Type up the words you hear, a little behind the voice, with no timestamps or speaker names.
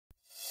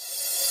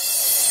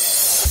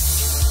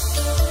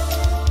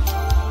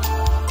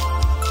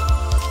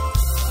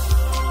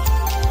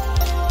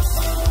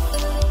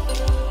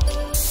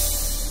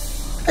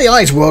Hey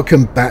guys,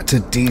 welcome back to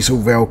Diesel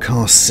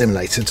Railcar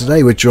Simulator.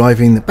 Today we're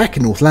driving back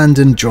in North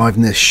Landen,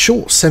 driving this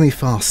short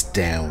semi-fast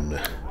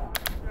down.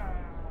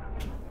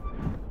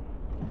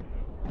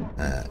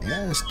 Yeah,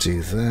 let's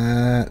do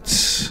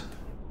that.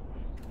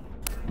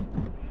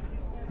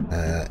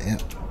 Yeah,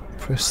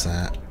 press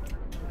that.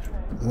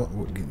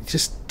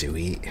 Just do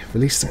it.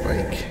 Release the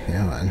brake.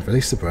 Yeah, man,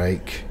 release the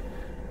brake.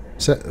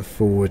 Set the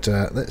forward.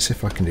 Let's see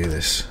if I can do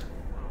this.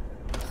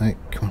 Right,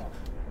 come on.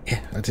 Yeah,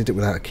 I did it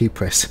without a key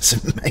press. That's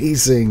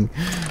amazing.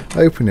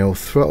 Open the old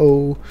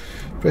throttle.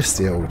 Press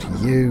the old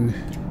U.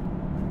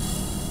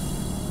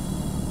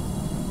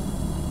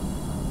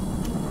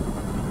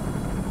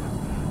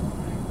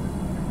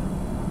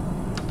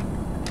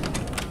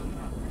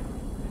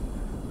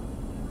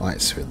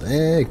 Right, so we're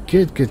there.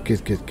 Good.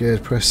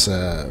 Press,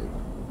 what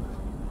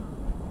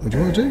do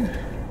you want to do?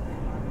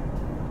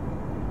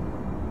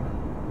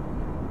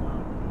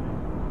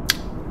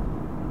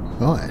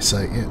 Right, so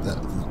yeah,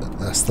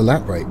 that's the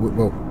lap brake.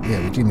 Well,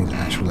 yeah, we do need an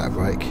actual lap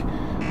brake.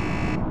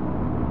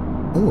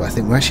 Oh, I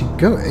think we're actually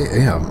going.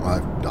 Yeah,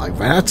 I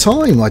ran out of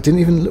time. I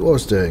didn't even look what I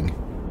was doing.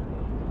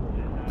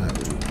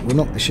 We'll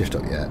knock the shift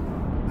up yet.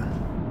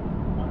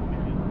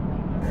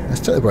 Let's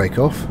take the brake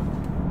off.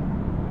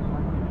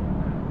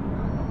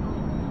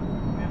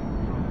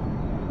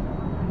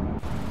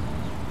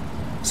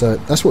 So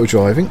that's what we're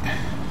driving.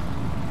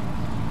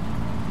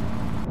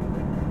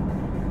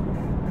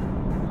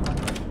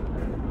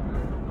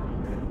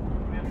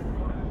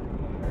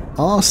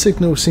 Our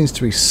signal seems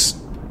to be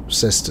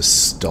says to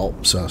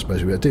stop, so I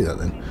suppose we better do that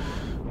then.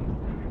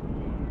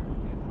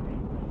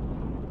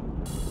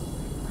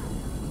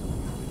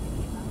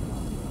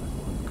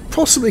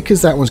 Possibly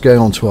because that one's going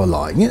onto our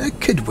line. Yeah, it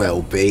could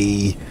well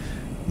be.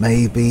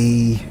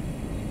 Maybe.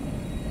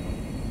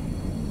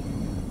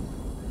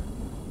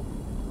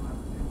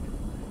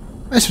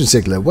 Messman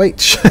Sigler,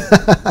 wait.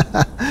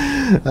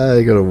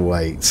 You gotta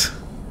wait.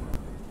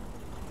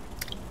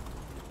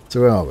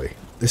 So where are we?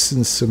 This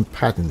is some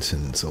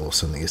Paddingtons or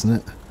something, isn't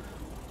it?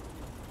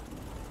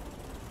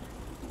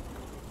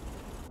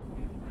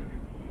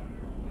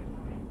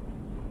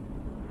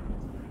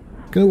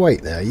 Gonna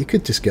wait there. You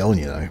could just get on,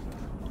 you know.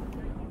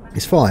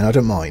 It's fine, I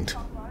don't mind.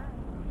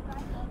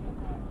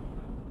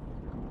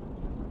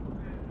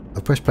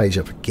 I've pressed page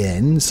up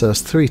again, so that's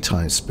 3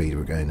 times speed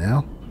we're going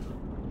now.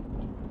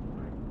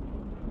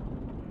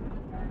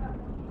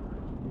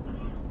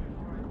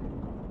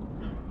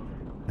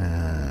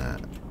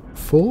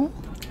 Four?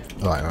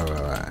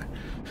 Right.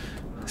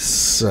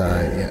 So,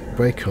 yeah,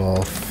 brake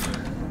off.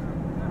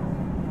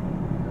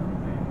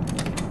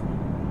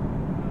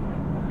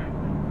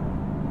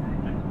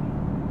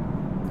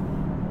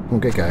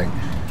 We'll get going.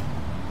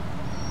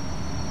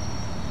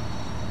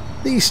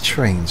 These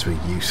trains were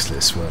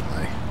useless, weren't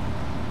they?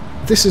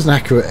 This is an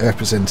accurate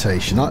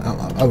representation.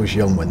 I was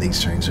young when these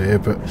trains were here,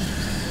 but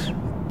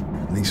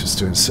these were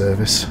still in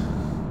service.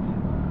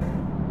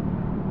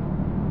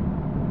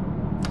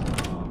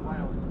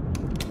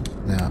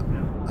 Now,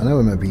 I know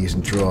we're meant to be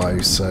using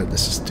drives, so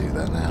let's just do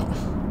that now.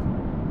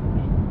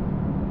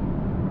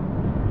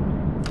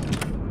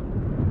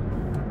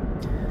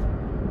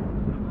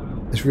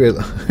 I just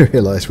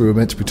realised we were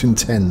meant to be doing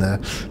 10 there.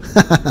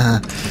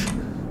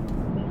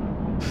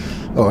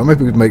 Oh,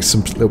 maybe we'd make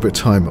some little bit of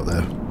time up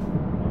there.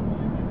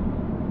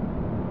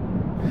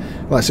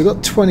 Right, so we've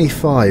got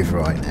 25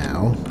 right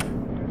now.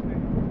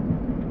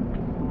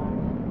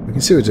 We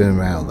can see we're doing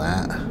around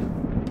that.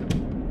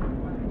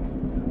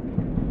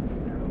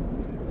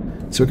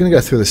 So we're going to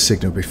go through the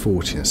signal, be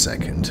 40 in a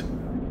second.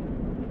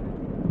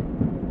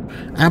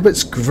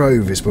 Abbott's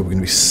Grove is where we're going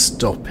to be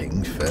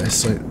stopping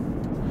first, so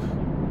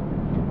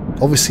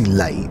obviously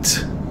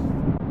late.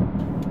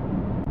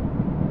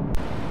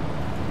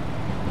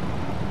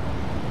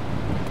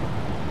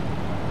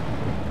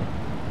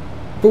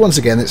 But once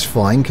again, it's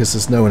fine because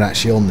there's no one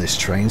actually on this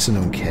train, so no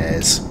one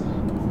cares.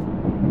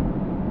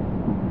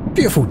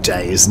 Beautiful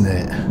day, isn't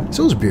it? It's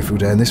always a beautiful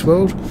day in this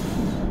world.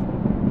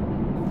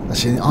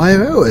 Actually, in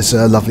IRL, it's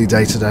a lovely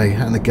day today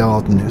out in the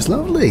garden. It was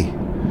lovely.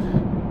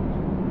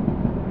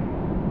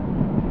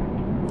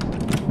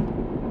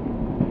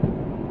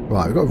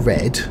 Right, we've got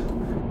red.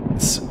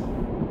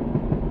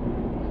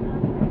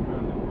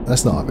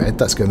 That's not a red.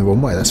 That's going the wrong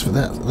way. That's for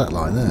that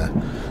line there.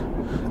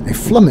 It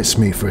flummoxed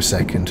me for a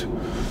second.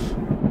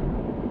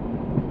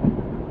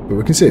 But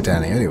we can see it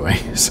down here anyway.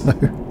 So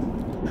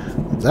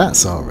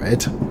that's our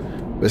red.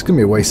 But it's going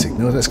to be a way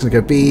signal. That's going to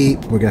go beep.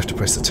 We're going to have to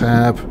press the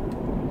tab.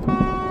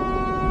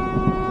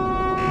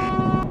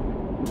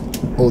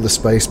 Or the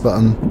space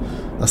button,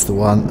 that's the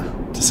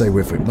one to say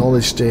we've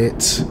acknowledged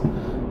it.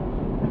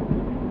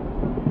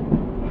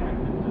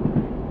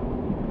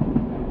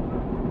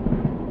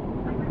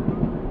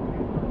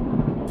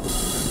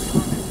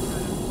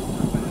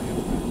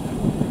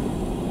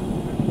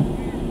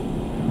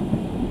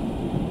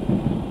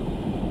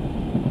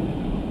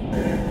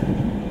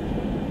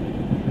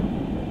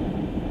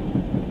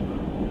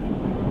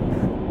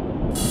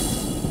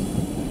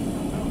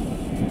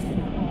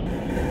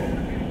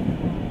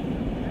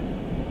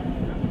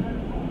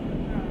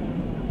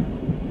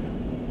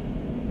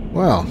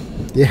 Well,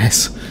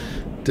 yes,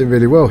 doing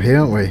really well here,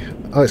 aren't we?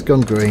 Oh, it's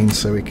gone green,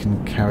 so we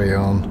can carry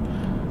on.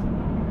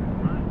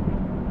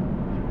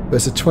 But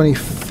it's a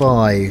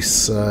 25,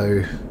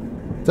 so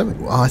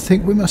I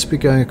think we must be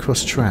going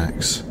across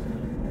tracks.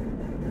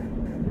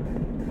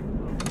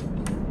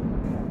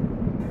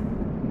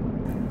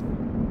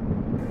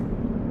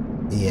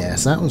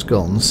 Yes, that one's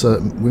gone, so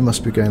we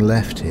must be going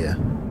left here.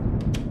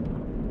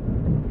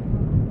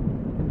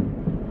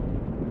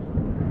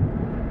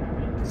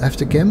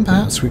 Left again,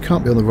 perhaps? We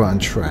can't be on the right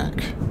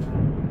track.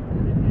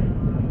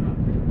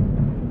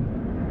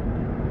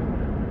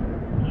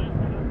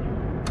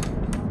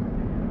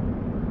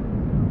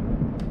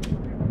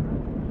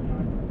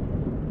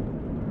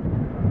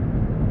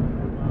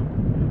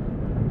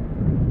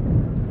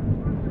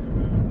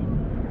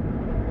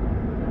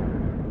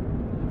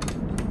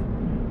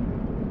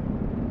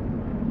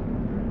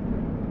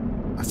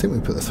 I think we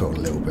put the throttle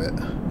a little bit.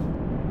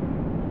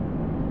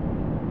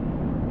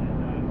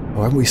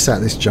 Oh, haven't we sat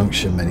at this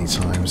junction many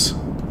times?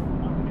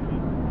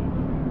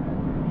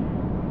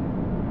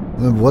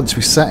 Remember once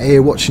we sat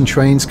here watching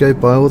trains go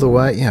by all the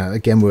way? Yeah,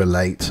 again we were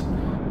late.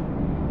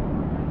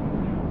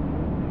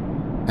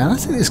 And I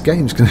think this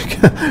game's going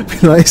to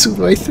be like this all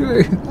the way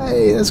through.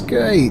 Hey, that's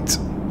great.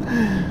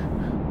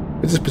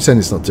 We'll just pretend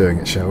it's not doing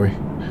it, shall we?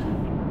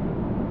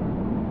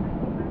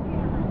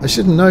 I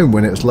should have known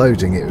when it was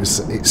loading it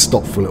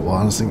stopped for a little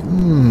while. I was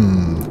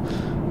thinking,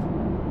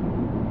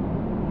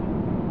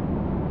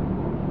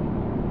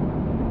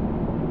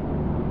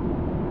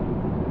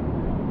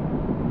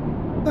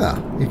 Ah,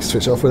 you can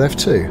switch off with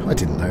F2. I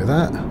didn't know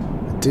that.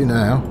 I do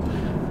now.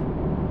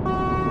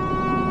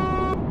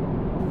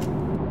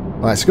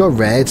 Right, it's got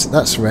red.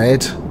 That's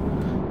red.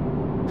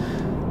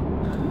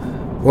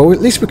 Well, at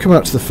least we're coming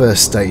up to the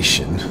first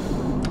station.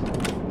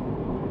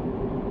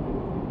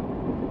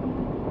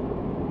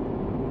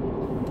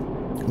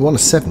 We're on a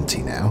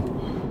 70 now.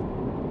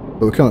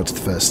 But we're coming up to the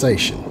first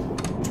station.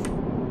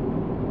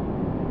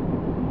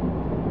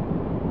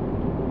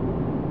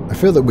 I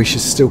feel that we should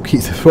still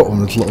keep the throttle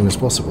on as long as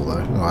possible, though.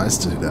 Alright, let's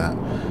do that.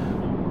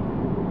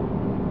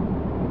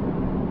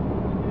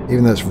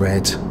 Even though it's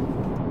red.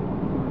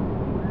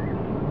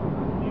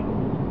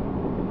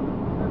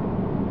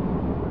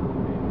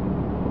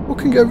 What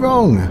can go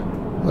wrong?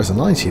 Well, it's a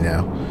 90 now.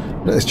 I don't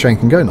think this train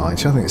can go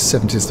 90. I think it's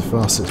 70 is the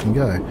fastest it can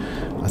go.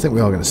 I think we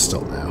are going to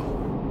stop now.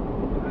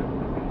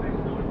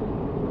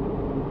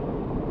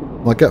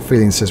 My gut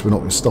feeling says we're not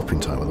going to stop in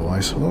time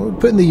otherwise. Well, we'll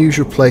put in the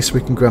usual place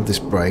we can grab this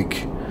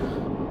brake.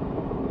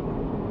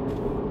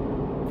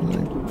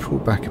 Pull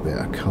back a bit,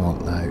 I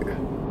can't now.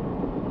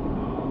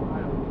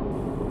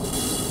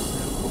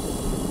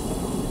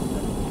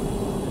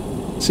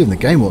 See, even the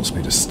game wants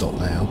me to stop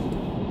now.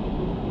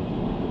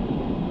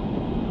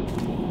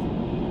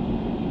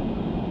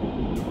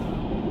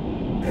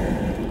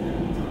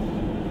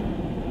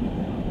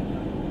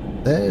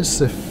 There's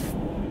the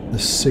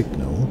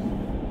signal.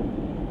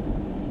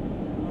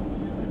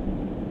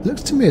 It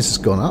looks to me as it's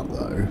gone up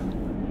though.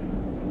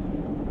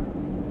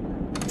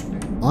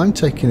 I'm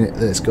taking it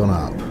that it's gone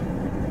up.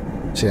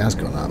 See, it has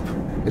gone up.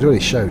 It already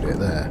showed it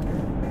there.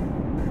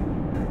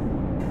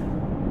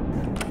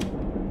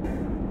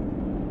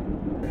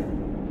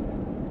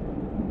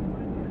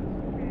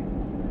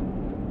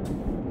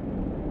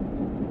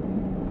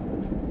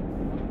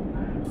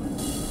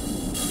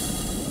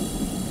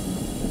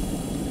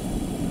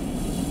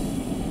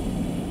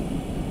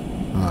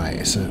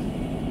 Alright, so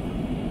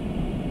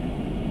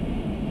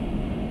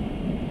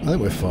I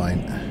think we're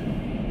fine.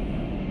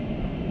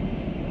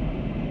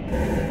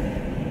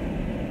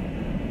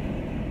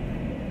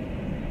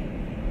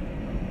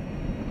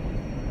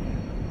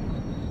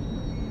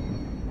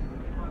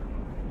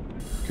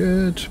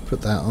 Good.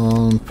 Put that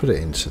on. Put it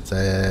into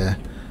there.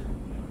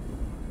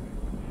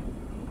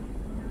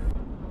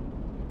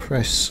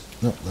 Press.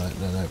 No.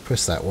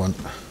 Press that one.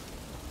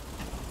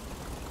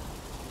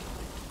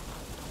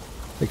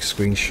 Take a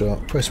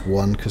screenshot. Press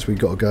 1 because we've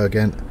got to go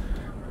again.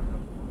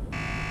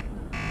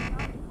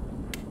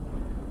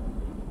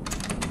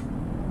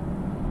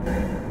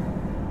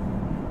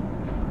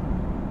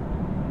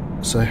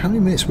 So how many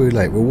minutes were we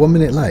late? We're 1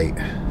 minute late.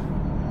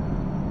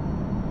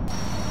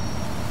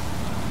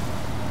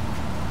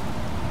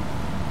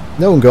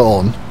 No one got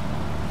on.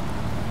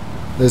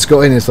 They just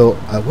got in and thought,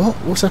 what?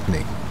 What's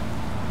happening?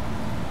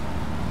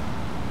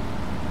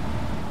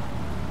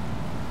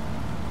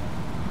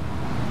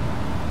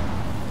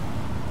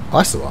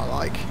 That's the one I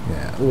like.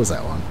 Yeah, what was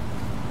that one?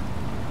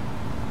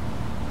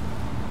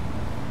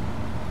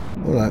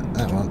 Oh, no,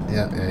 that one.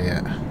 Yeah.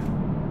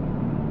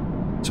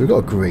 So we've got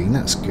a green,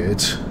 that's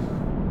good.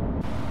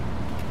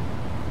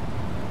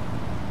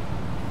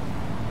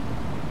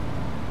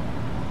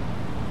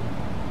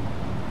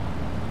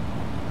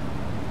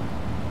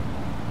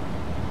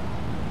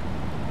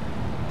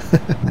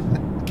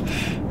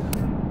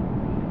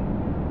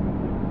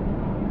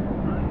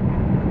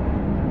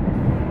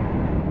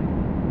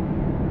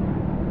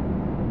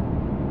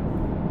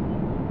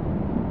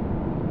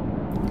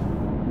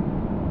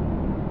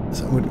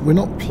 So we're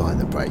not applying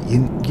the brake,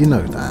 you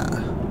know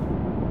that.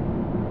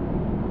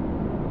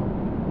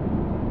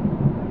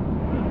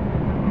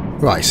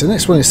 Right, so the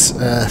next one is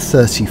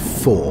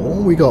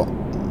 34. We got,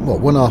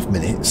 what, 1.5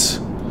 minutes.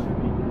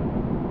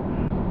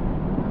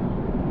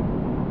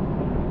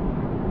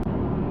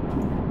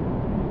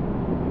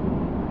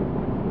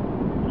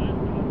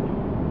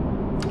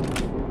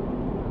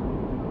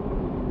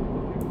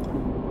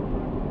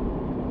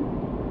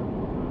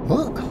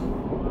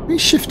 What? We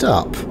shift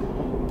up.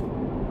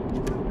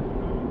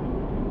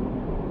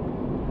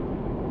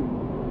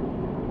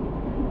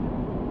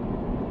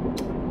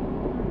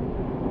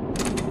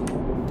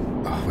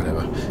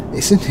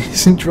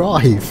 It's in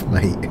drive,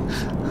 mate.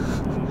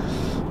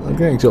 I'm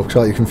getting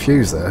slightly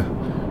confused there.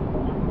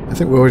 I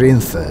think we're already in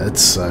third,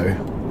 so...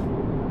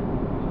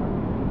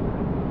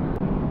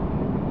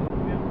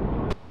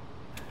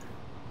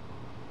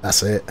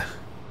 That's it.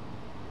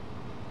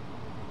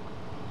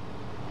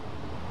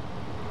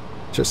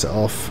 Shuts it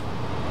off.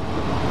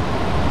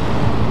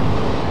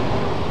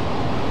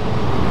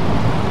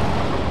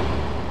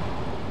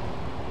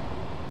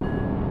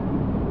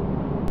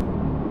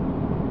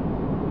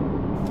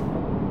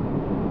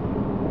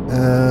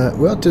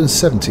 We are doing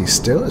 70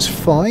 still, it's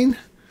fine.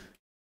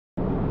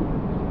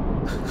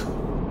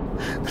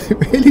 It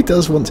really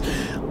does want...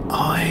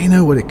 I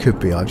know what it could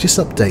be, I've just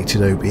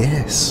updated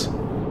OBS. I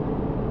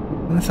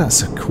wonder if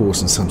that's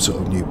causing some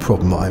sort of new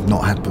problem that I've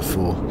not had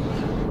before.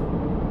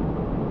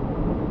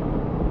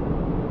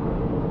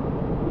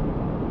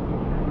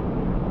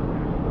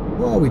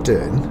 What are we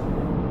doing?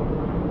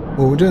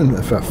 Well, we're doing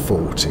about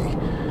 40.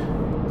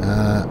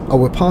 Oh,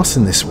 we're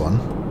passing this one.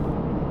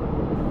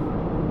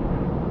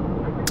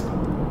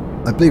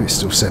 I believe it's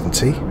still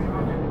 70.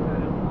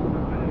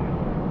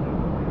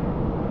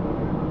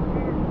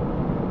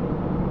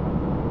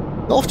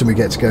 Often we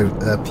get to go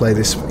play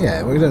this.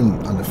 Yeah, we're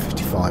doing under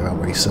 55,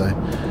 aren't we? So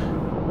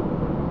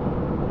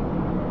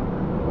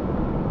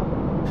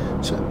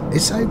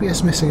is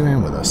OBS messing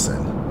around with us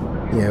then?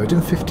 Yeah, we're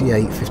doing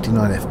 58,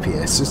 59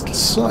 FPS. It's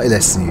slightly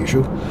less than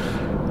usual.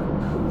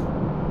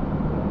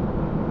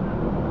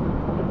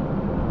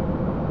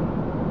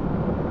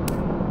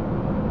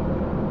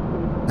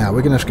 Now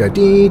we're going to have to go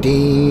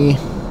dee-dee.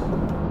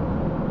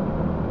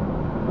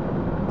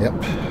 Yep.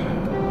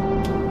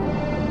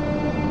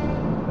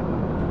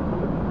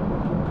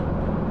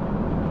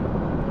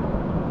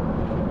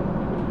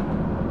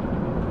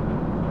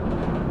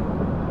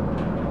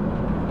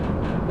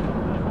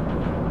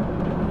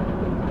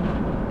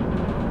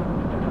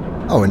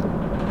 Oh, and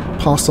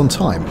passed on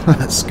time.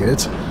 That's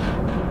good.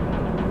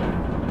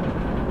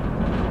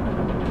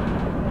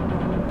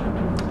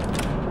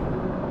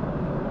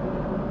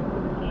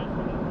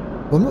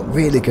 Well, I'm not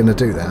really going to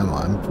do that, am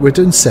I? We're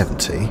doing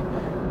 70.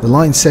 The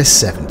line says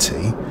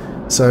 70,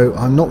 so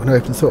I'm not going to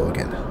open throttle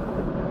again.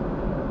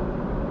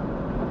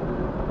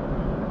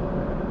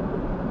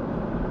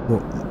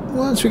 Well,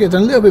 once we get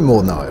done a little bit more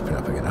than that, I'll open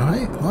up again,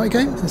 alright? Alright,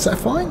 game? Is that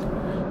fine?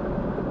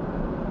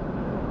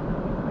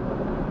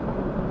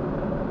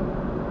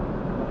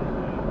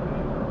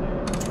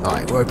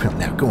 Alright, we'll open up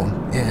now. Go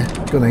on. Yeah,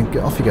 go on then.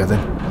 Get off you go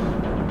then.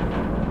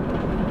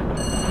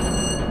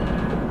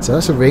 So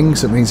that's a ring,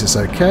 so it means it's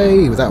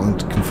okay. That one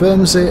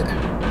confirms it.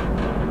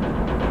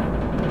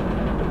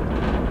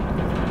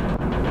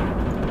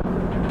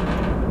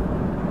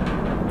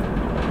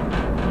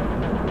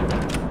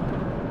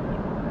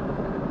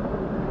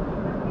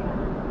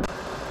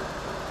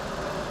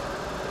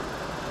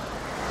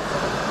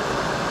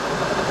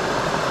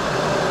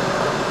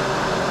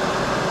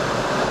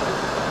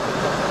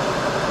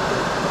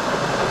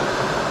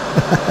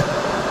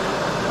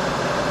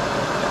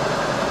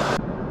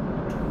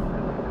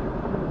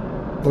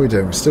 What are we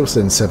doing? We're still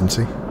sitting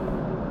 70.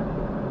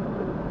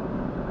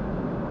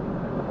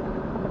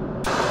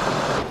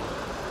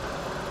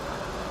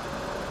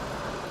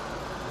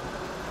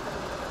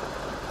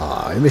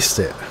 Ah, I missed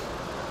it.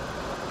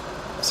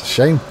 It's a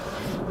shame.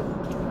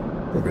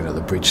 There'll be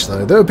another bridge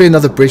though. There'll be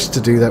another bridge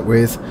to do that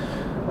with.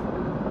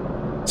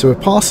 So we're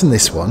passing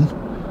this one.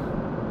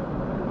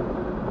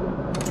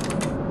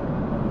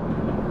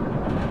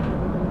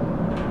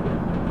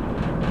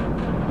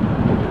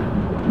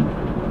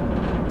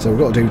 So we've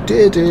got to do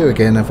dear dear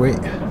again, have we?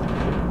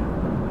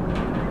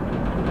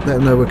 Let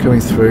them know we're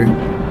coming through.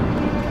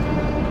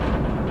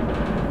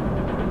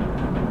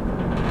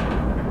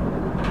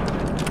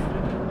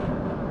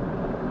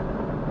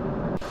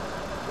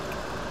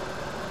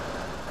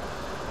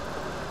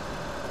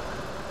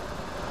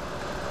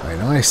 Very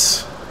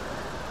nice.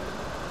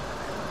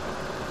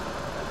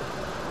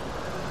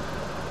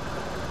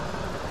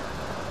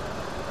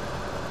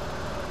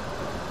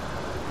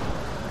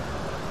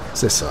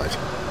 It's this side.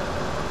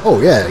 Oh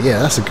yeah, yeah,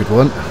 that's a good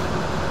one.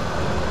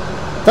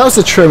 That was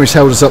the trim which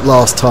held us up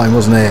last time,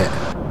 wasn't it?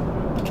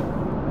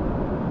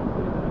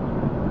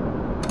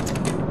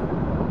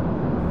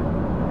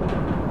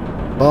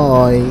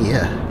 Bye.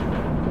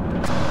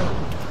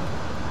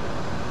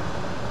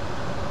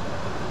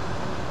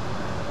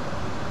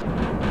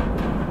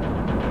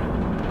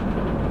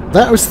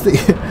 That was the...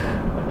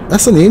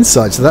 That's on the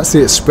inside, so that's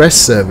the express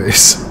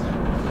service.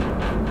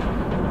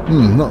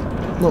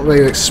 Not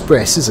very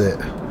express, is it?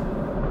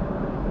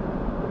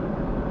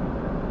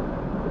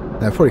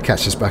 They'll probably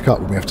catch us back up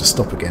when we have to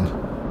stop again.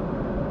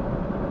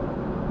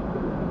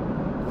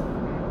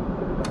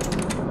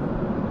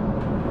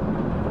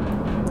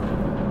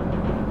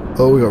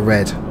 Oh, we got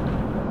red.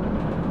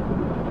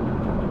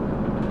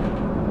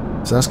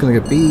 So that's going to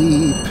go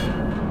beep.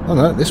 Oh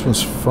no, this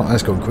one's fine.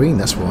 That's gone green,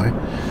 that's why.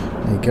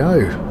 There you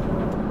go.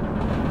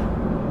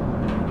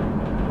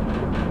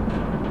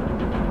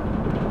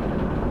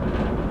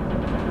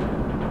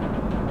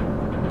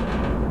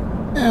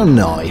 How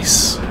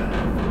nice.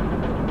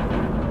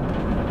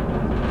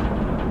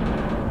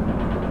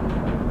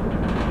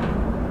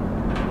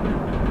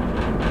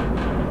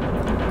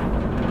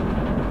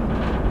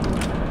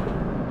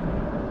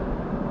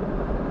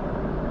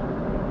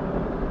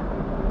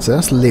 So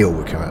that's Lille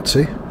we come out to.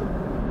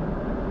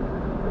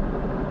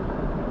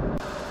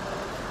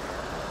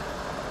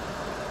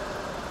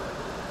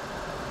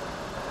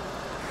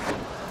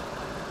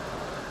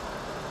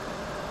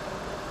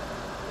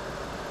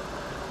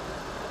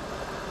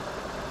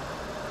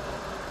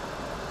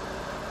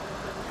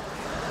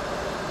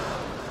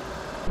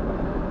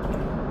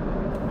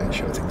 Make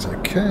sure everything's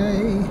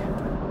okay.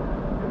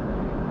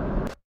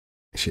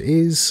 Which it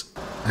is.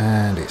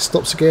 And it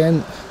stops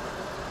again.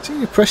 See,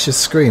 you press your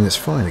screen, it's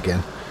fine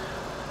again.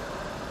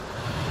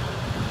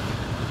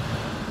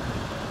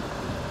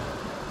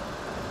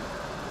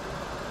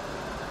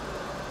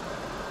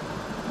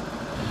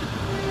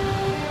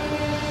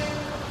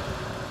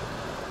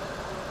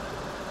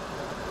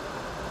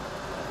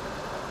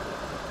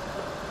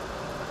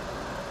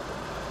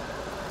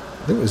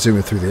 I think we're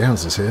zooming through the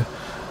houses here.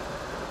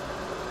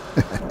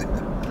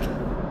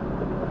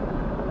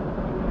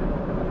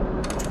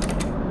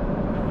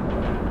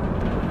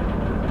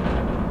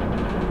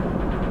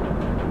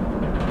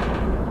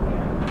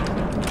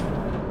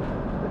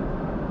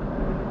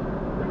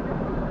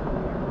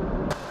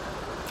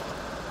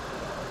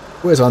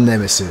 Where's our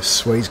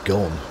nemesis? Well, he's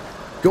gone.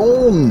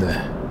 Gone!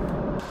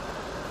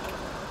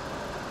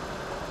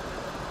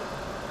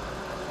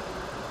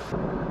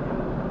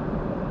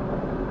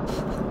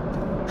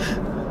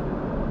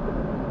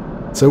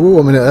 So we're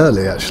 1 minute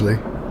early, actually.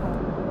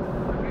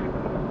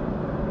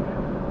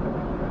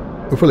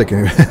 We're probably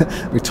going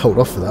to be told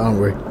off for that, aren't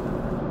we?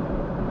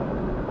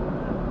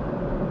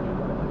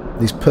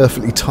 These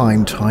perfectly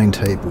timed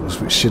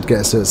timetables, which should get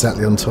us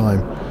exactly on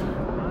time.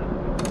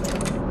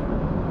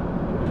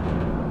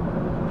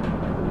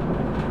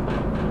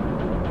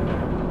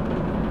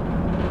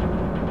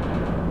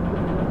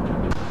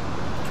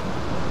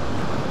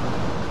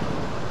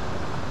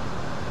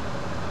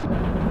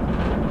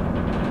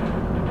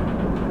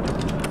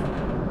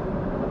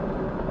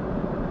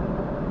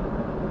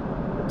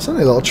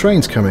 Suddenly a lot of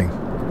trains coming.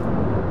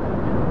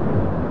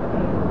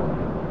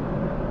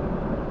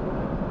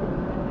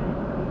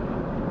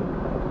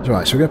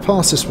 Right, so we're going to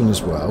pass this one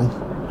as well.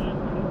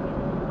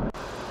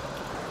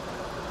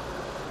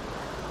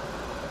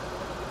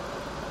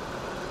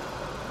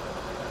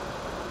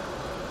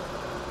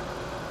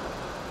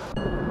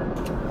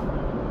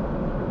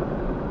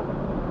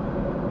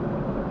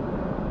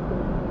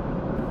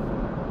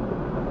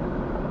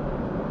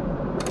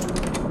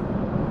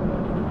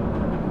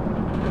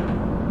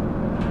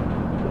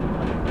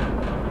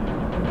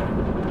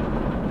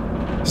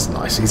 It's a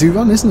nice easy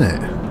run, isn't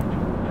it?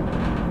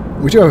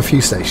 We do have a few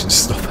stations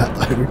to stop at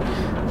though.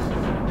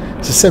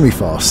 It's a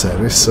semi-fast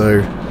service,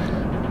 so...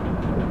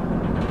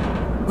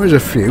 Where's a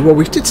few? Well,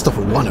 we did stop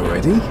at one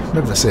already.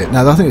 Maybe that's it.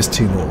 No, I think there's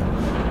two more.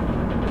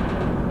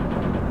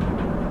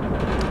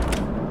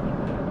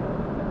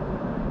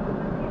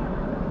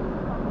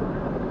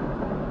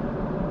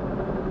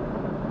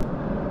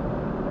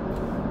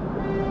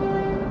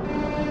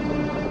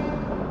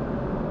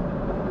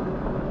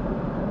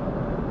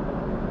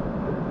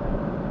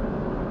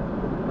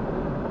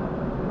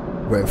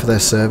 Waiting for their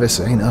service.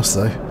 It ain't us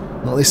though.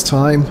 Not this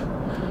time.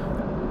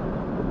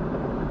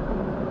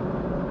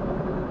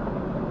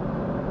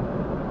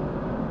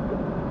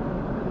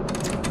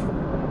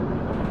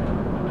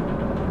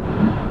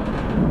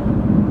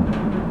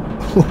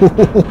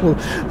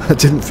 That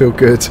didn't feel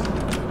good.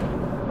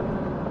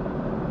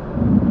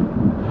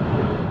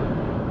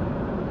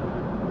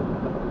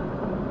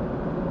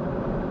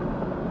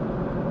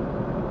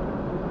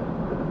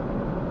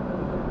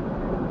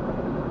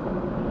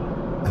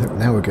 I think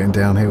now we're going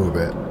downhill a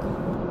bit.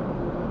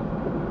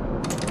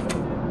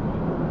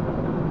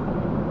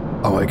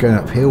 Oh, we're going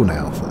uphill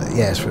now.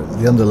 Yeah, it's for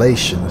the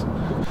undulation.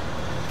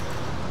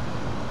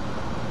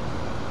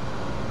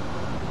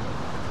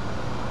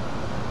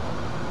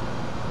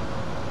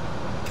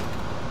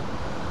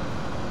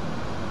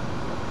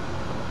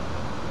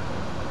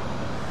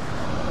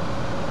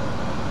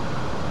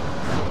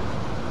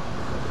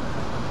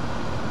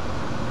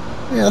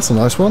 Yeah, that's a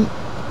nice one.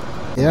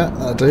 Yeah,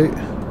 that'll do.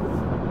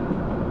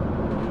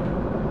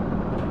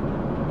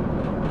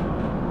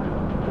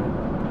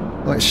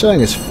 Well, it's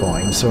showing us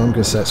fine, so I'm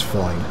going to say it's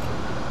fine.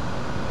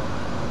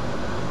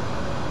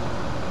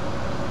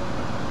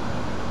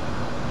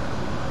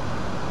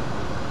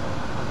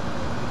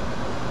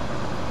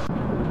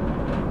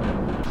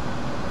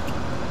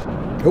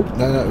 Oh,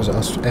 no, it was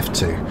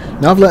F2.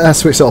 Now I've learned how to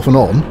switch it off and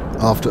on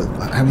after...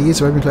 How many years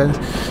have I been playing this?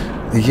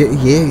 A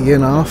year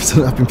and a half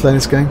since I've been playing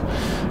this game.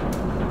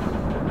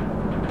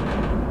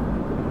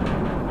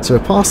 So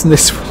we're passing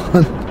this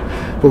one.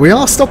 But we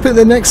are stopping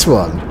the next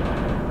one.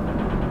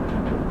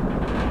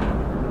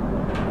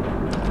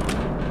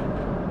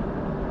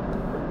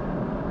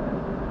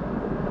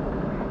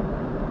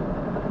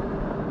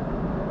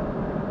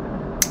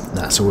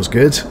 That's always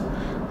good.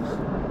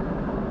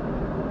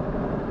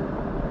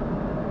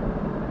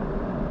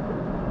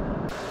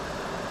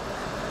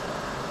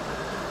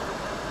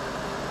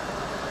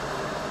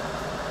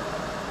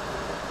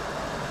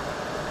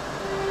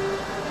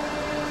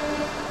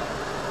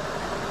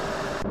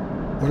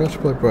 What else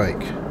do I break?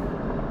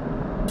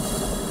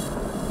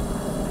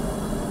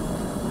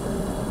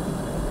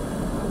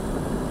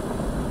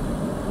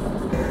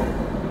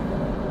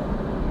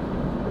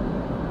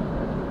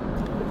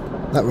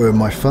 That ruined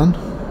my fun.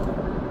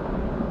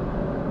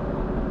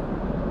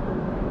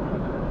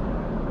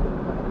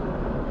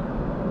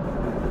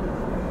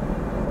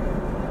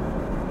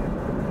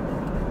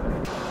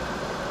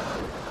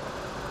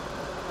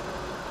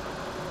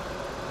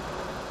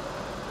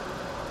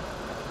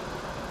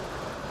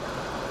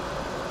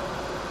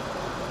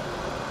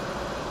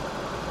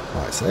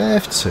 Right, so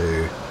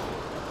F2.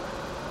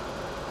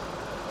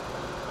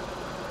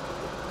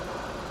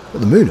 Got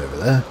the moon over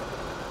there.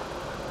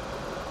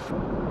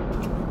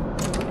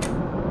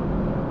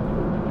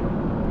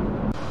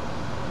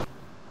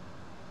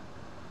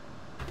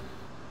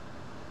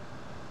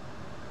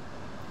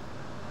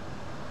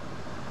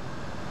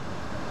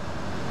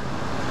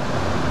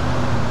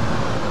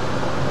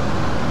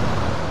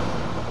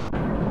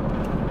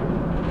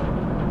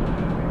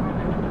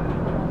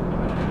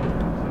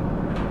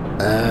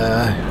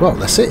 Well,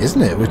 that's it,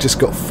 isn't it? We've just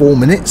got 4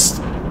 minutes.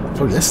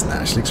 Probably less than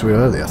that, actually, because we're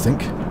early, I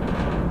think.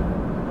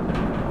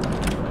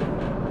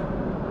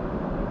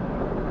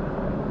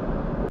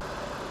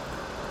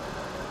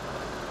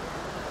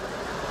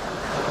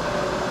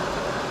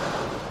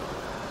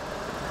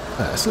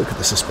 Let's look at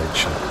the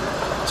suspension.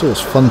 It's always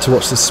fun to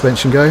watch the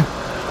suspension go.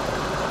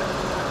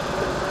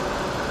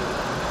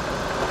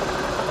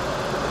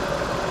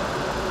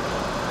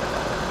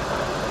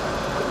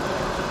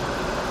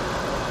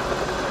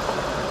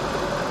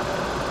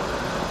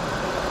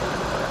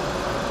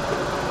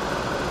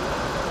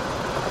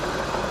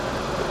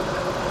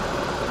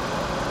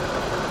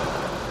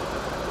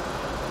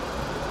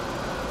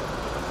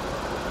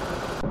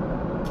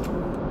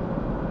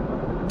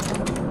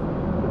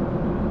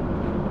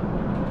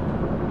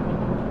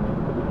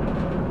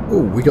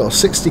 Oh, we got a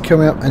 60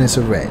 coming up and it's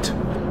a red.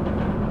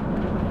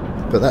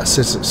 But that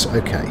says it's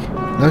okay.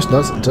 No, it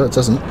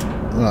doesn't.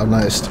 Well, I've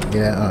noticed.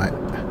 Yeah, alright.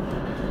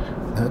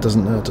 No, it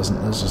doesn't. No, it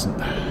doesn't. No, it doesn't.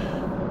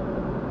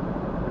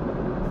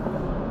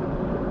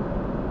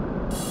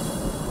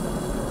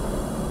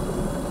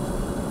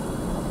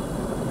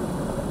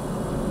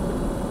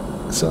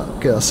 So,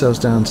 get ourselves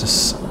down to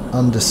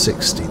under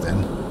 60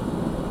 then.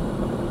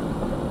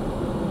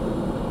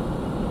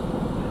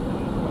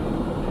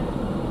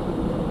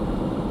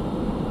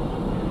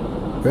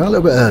 We are a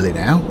little bit early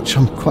now, which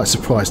I'm quite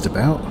surprised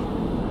about.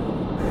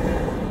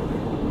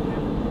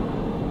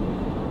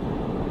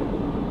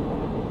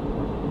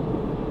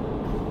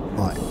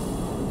 Right,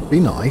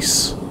 be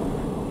nice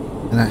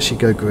and actually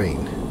go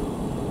green.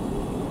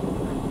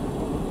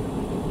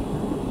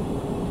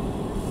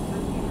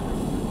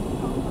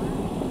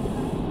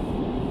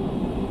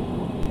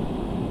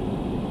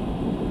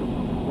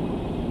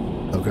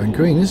 Not going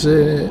green, is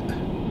it?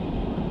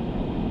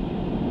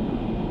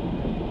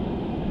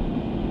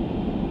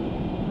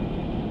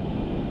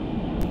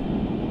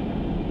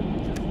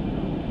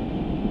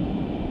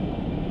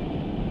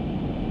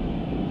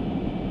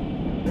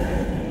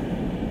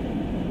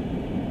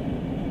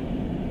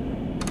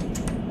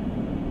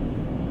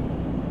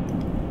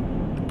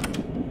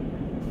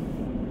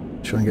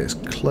 Try and get as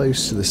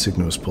close to the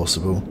signal as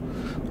possible.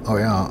 Oh,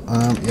 we are.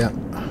 Yeah.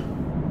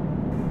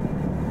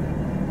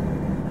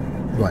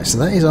 Right, so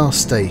that is our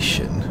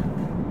station.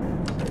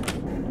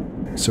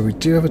 So we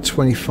do have a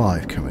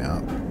 25 coming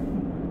up.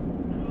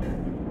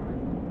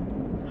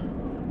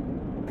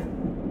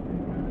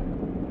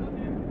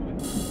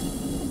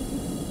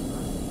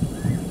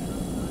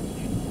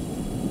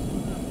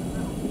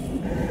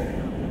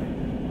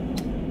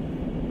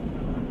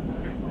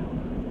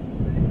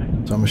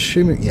 So I'm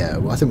assuming, yeah,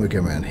 I think we're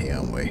going around here,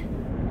 aren't we?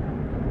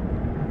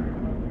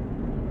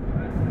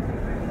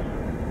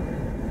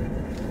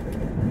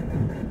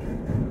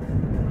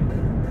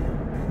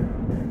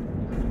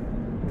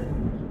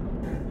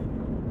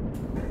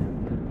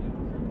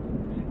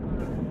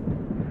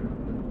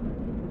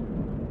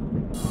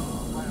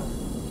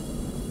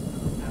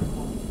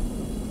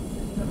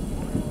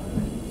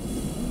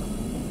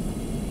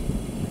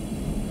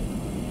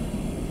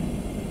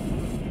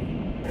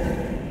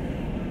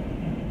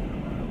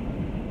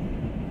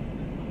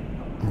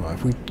 Right,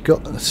 have we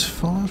got as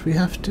far as we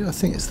have to? I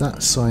think it's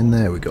that sign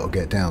there we've got to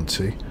get down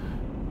to.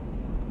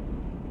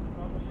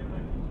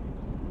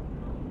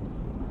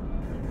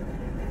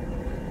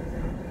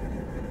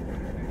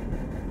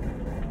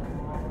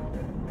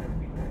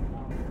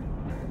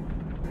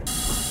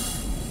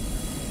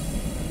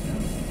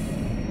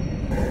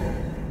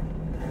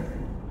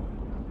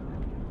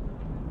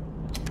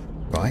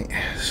 Right,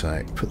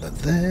 so put that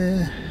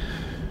there.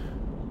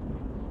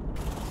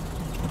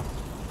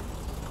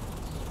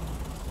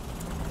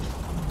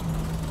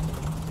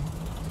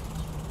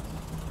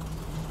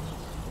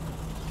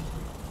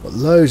 Got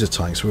loads of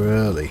tanks, we're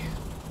early.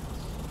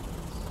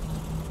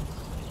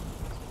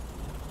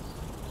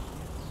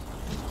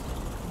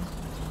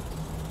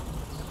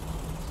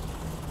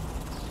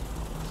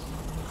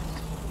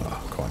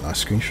 Oh, quite a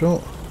nice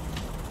screenshot.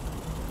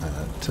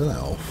 Turn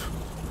that off.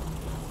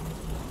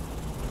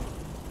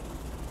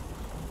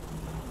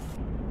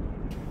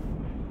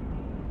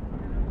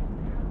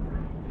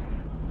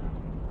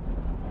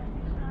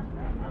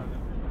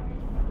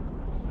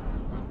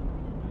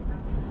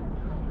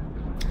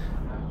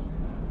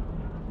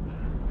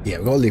 Yeah,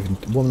 we've got to leave in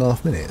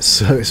 1.5 minutes,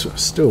 so it's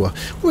still... what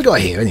have we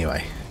got here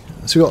anyway?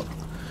 So we've got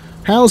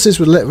houses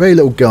with very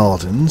little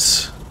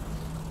gardens.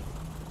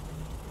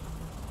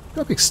 We've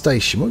got a big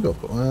station. What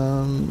have we got?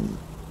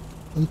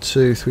 1,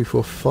 2, 3,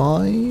 4,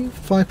 5.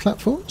 5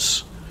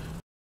 platforms?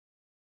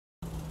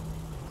 I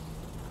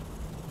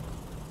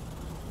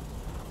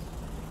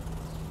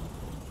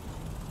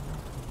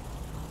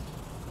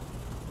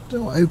don't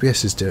know what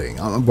OBS is doing.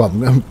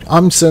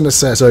 I'm certain to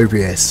say it's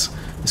OBS.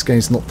 This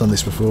game's not done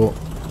this before.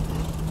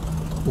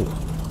 Ooh.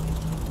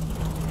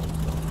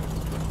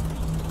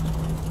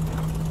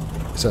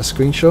 Is that a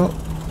screenshot?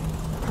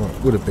 Well,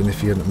 it would have been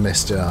if you hadn't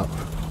messed it up.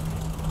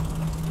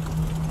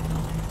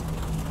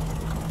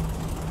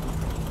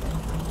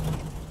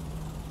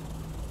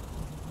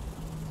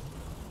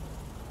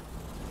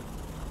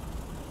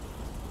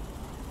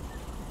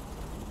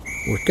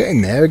 We're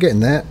getting there, we're getting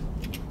there.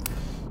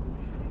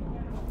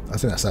 I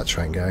think that's that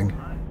train going.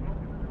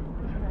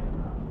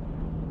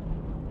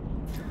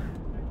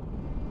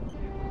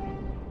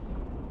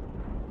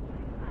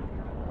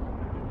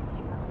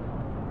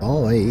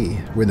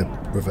 We're in the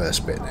reverse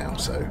bit now,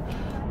 so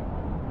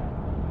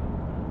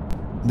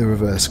the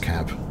reverse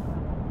cab.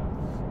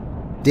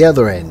 The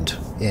other end,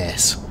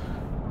 yes.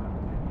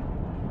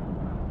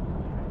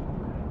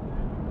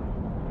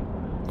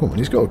 Come on,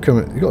 he's got to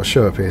come. He's got to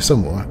show up here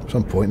somewhere at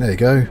some point. There you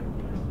go.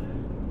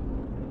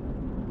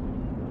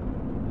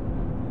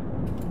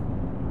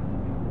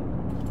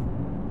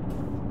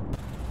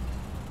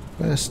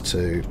 Press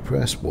 2.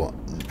 Press what?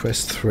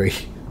 Press 3.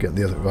 Get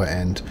the other right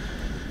end.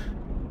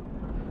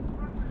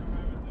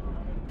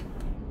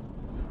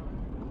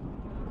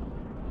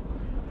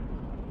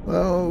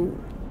 Well,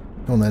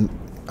 come on then,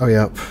 hurry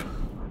up.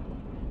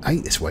 I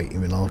hate this waiting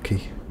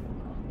malarkey.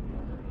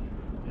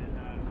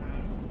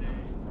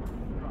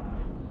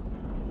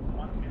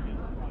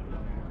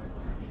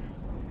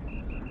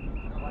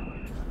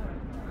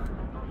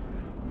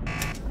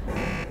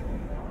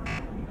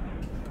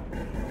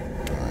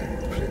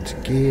 Right, put it into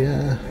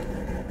gear.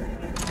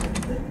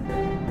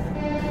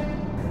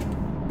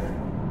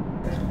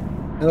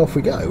 And off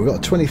we go. We've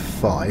got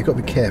 25, you've got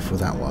to be careful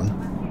with that one.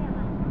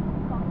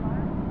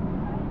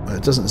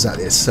 It doesn't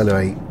exactly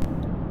accelerate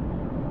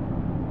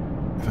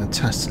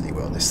fantastically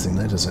well, this thing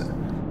though, does it?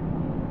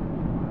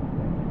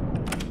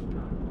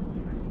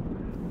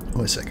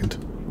 Wait a second.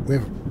 We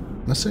have...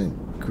 Let's say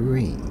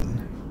green.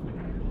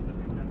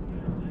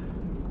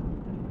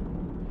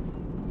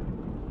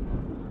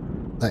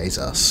 That is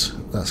us.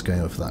 That's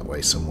going off that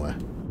way somewhere.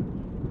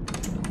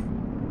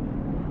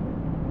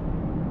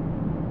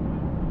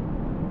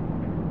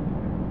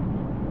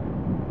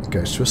 It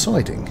goes to a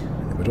siding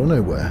in the middle of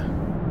nowhere.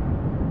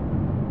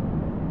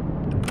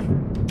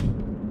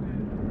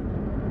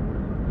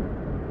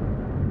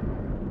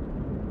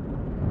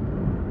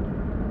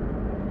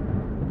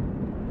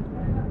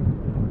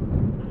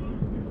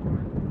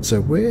 So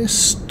we're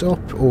stop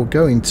or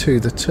going to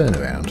the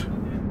turnaround.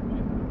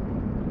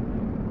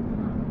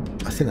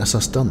 I think that's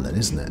us done then,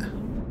 isn't it?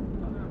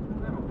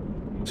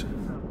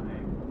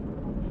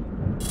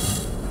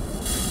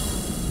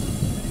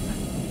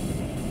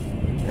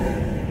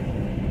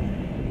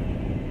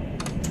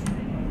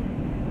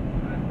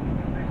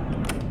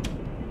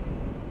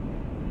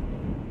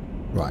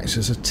 Right, so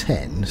it's a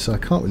 10, so I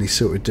can't really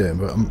see what we're doing,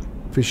 but I'm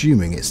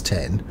presuming it's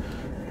 10.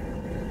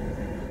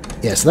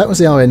 Yeah, so that was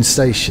the RN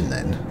station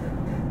then.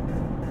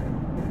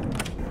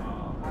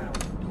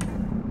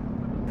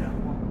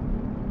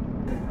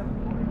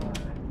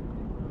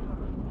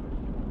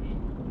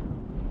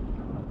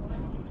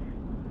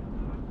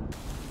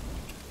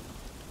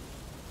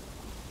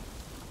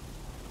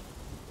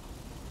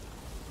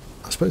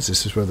 I suppose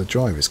this is where the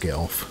drivers get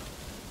off.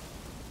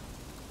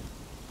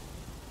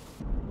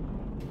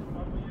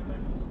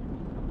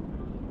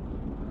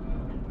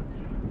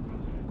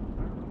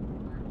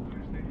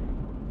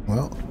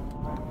 Well,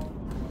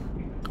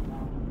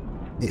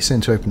 it's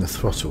sent to open the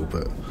throttle,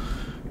 but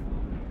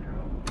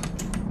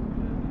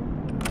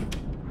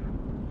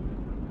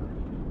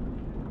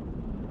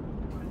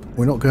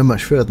we're not going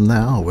much further than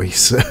that, are we?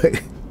 So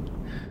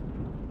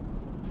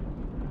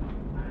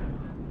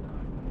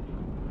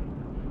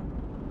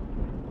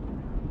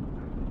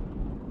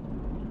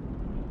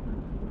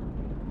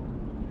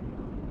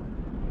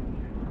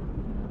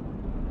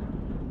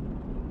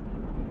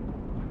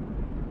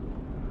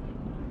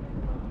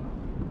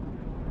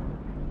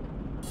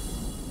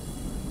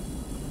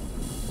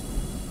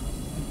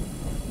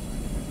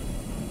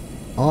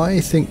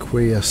I think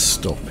we are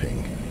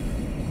stopping.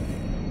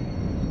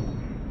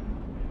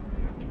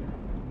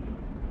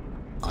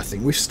 I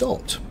think we've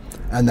stopped.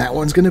 And that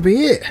one's going to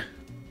be it.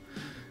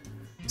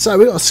 So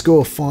we got a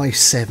score of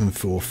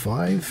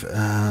 5745.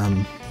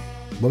 1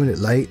 minute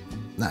late.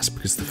 That's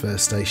because of the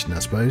first station, I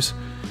suppose.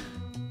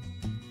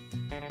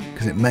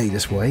 Because it made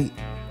us wait.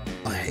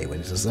 I hate when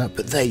it does that,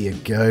 but there you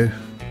go.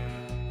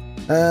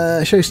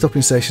 Show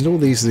stopping stations. All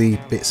these are the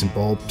bits and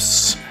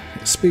bobs.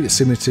 Speed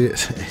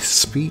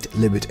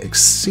limit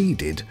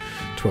exceeded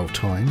 12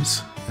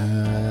 times.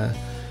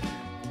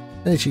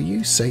 Energy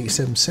use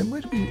 87%.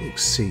 Where do we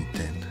exceed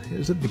then? It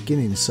was at the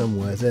beginning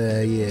somewhere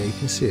there. Yeah, you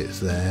can see it's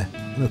there.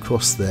 And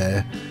across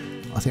there.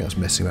 I think I was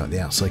messing about with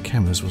the outside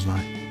cameras, wasn't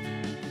I?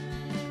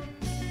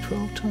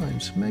 12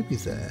 times. Maybe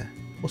there.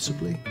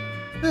 Possibly.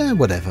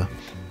 Whatever.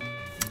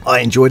 I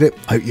enjoyed it.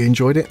 Hope you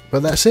enjoyed it.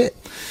 But that's it.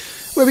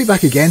 We'll be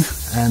back again.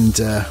 And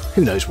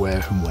who knows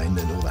where and when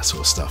and all that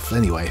sort of stuff.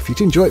 Anyway, if you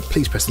did enjoy it,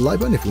 please press the like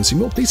button. If you want to see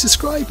more, please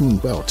subscribe.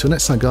 And well, till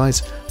next time,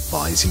 guys.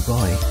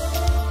 Bye-bye.